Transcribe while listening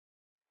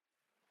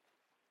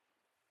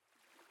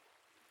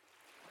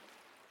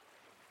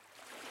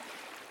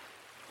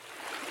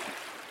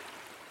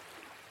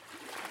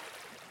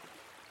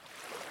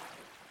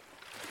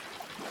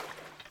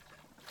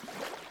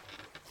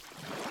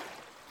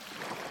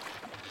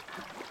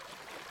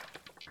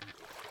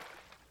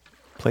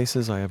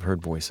Places I Have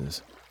Heard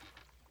Voices.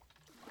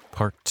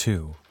 Part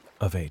 2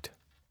 of 8.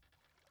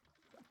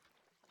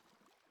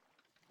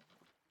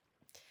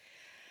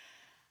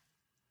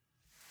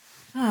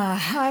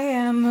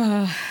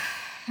 I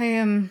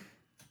am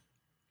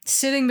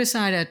sitting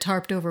beside a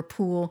tarped-over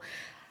pool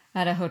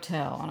at a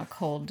hotel on a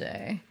cold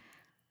day.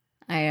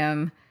 I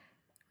am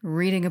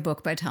reading a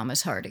book by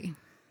Thomas Hardy.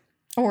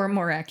 Or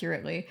more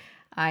accurately,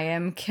 I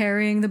am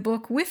carrying the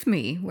book with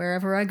me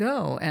wherever I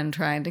go and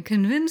trying to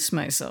convince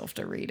myself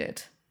to read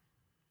it.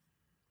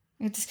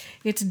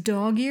 It's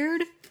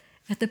dog-eared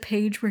at the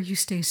page where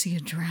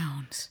Eustacia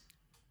drowns.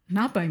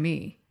 Not by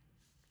me.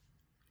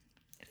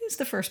 It is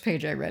the first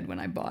page I read when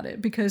I bought it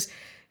because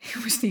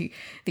it was the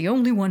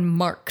only one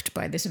marked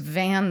by this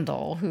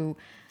vandal who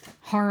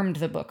harmed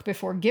the book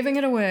before giving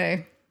it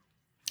away.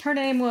 Her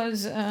name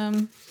was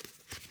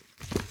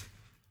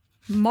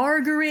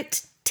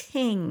Margaret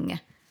Ting.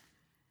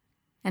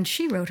 And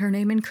she wrote her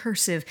name in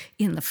cursive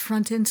in the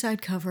front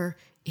inside cover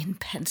in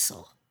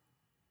pencil.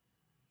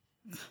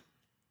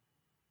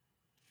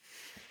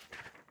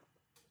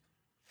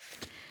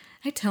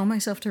 I tell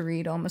myself to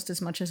read almost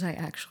as much as I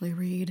actually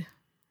read.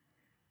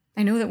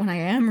 I know that when I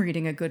am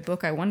reading a good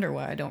book, I wonder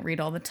why I don't read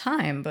all the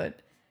time,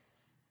 but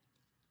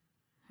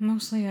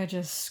mostly I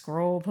just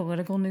scroll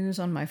political news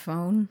on my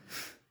phone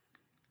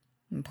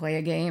and play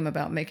a game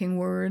about making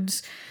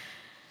words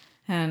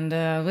and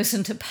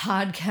listen to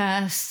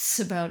podcasts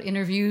about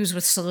interviews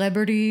with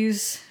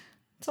celebrities.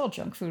 It's all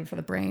junk food for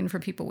the brain for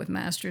people with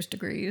master's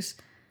degrees.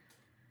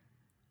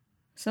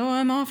 So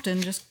I'm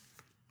often just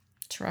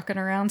trucking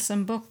around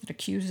some book that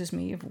accuses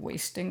me of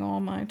wasting all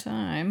my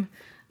time,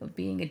 of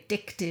being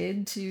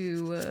addicted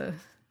to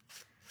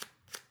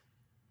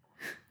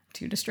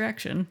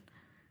distraction.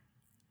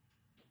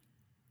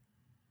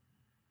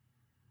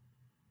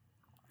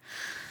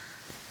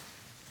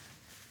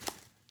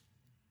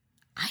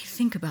 I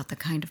think about the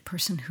kind of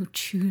person who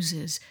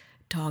chooses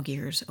dog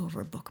ears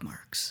over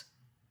bookmarks.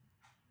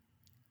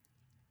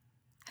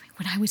 I mean,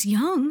 when I was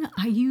young,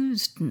 I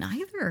used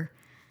neither.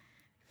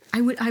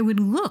 I would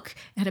look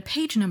at a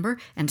page number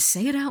and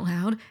say it out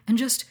loud and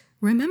just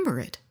remember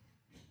it.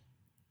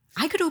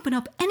 I could open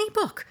up any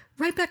book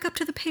right back up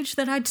to the page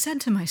that I'd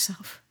said to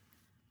myself.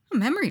 A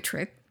memory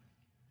trick.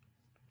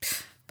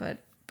 But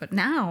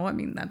now, I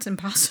mean, that's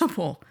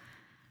impossible.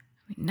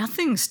 I mean,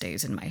 nothing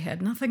stays in my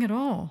head, nothing at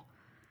all.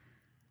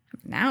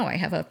 Now I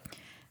have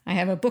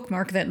a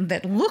bookmark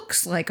that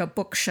looks like a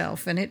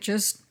bookshelf, and it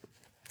just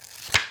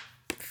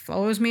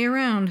follows me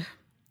around,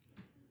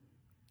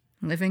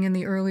 living in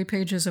the early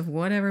pages of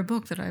whatever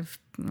book that I've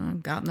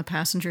got in the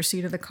passenger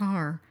seat of the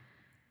car.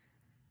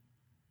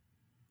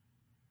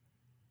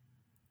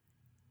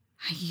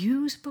 I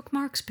use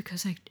bookmarks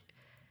because I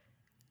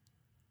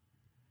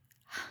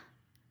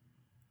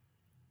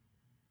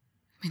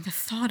mean, the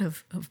thought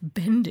of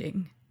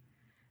bending,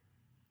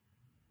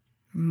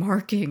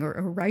 marking or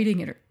writing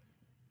it, or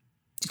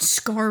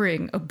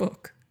scarring a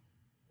book.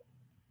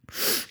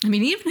 I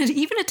mean, even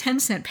a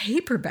 10-cent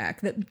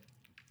paperback that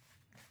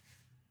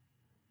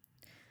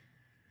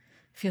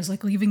feels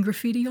like leaving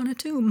graffiti on a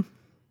tomb.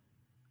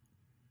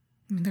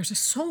 I mean, there's a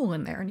soul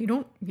in there, and you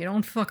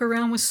don't fuck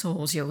around with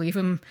souls. You leave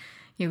them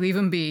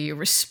be. You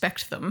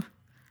respect them.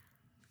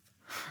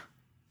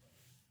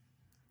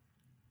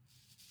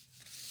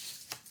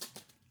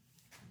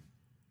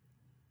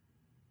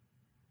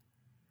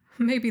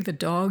 Maybe the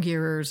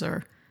dog-earers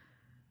are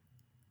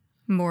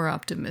more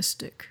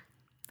optimistic,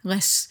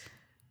 less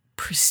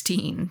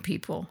pristine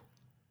people.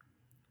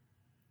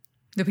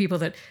 The people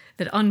that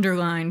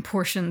underline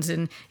portions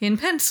in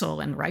pencil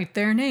and write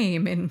their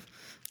name in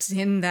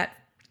that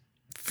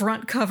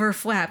front cover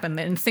flap and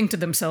then think to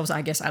themselves,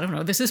 I guess, I don't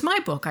know, this is my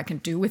book. I can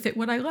do with it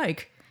what I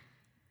like.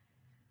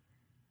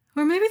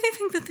 Or maybe they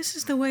think that this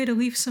is the way to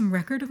leave some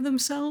record of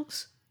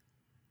themselves.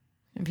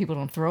 And people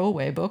don't throw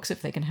away books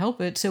if they can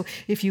help it. So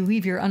if you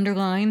leave your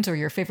underlines or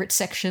your favorite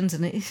sections,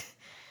 and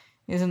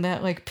isn't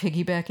that like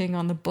piggybacking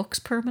on the book's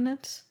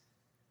permanence?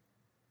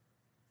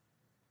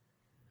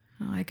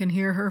 I can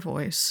hear her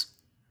voice.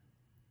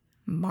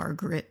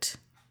 Margaret.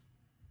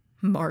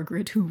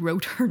 Margaret, who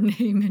wrote her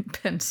name in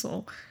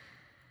pencil.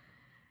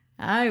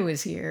 I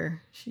was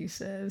here, she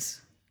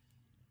says.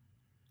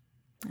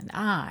 And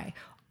I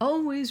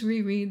always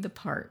reread the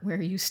part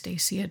where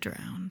Eustacia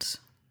drowns.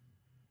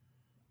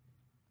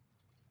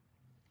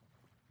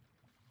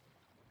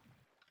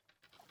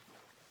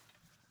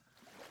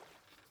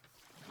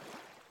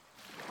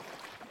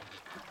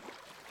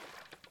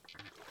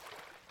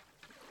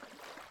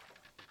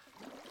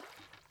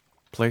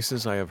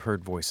 Places I Have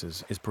Heard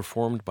Voices is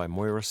performed by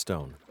Moira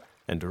Stone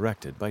and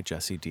directed by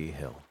Jesse D.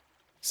 Hill.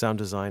 Sound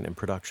design and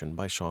production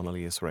by Sean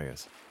Elias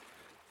Reyes.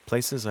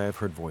 Places I Have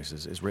Heard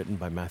Voices is written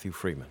by Matthew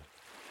Freeman.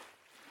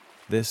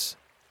 This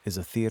is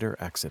a Theater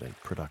Accident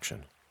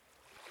production.